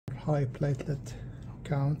high platelet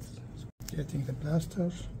count. Getting the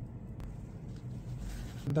plaster.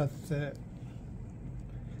 That's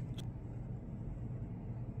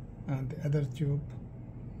and the other tube.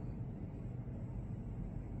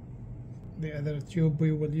 The other tube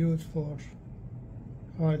we will use for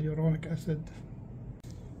hyaluronic acid.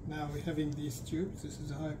 Now we're having these tubes. This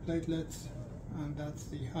is high platelets, and that's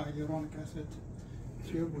the hyaluronic acid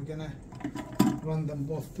tube. We're gonna run them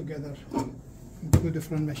both together in two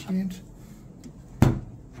different machines,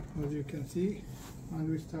 as you can see, and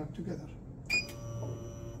we start together.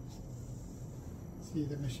 See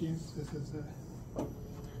the machines. This is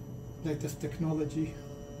latest technology.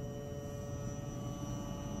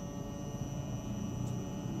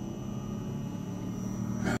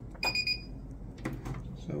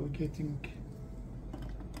 So we're getting,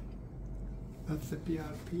 that's the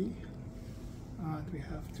PRP, and we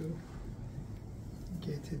have to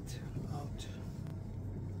get it out.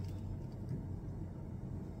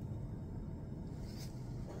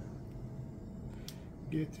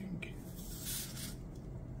 Getting,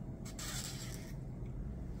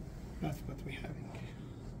 that's what we're having,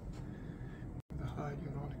 the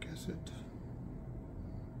hyaluronic acid.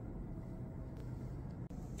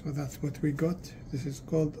 So that's what we got. This is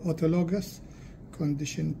called Autologous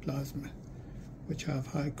conditioned plasma, which have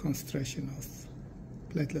high concentration of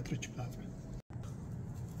platelet-rich plasma.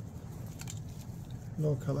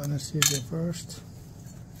 Local anesthesia first.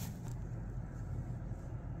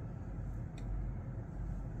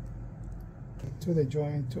 To the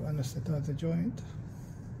joint to anesthetize the joint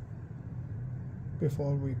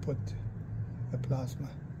before we put the plasma.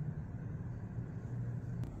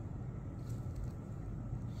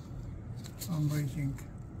 I'm bridging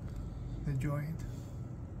the joint.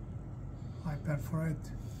 I perforate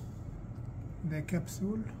the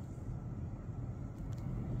capsule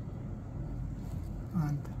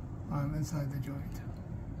and I'm inside the joint.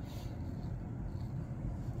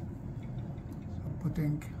 So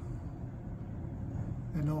putting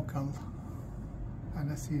the local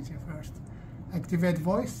anesthesia first. Activate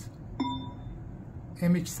voice,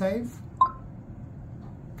 image save,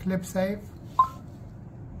 clip save.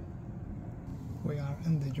 We are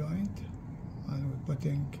in the joint and we're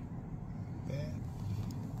putting the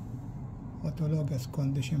autologous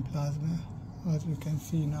conditioned plasma. As you can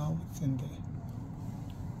see now, it's in the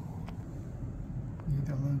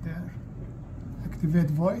needle in there. Activate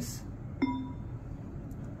voice,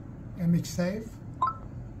 image save,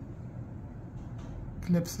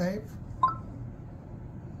 clip save.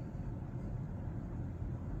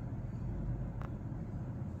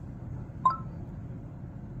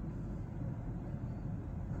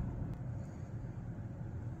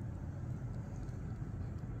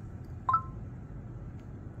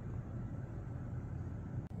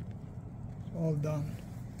 All done.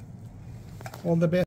 All the best.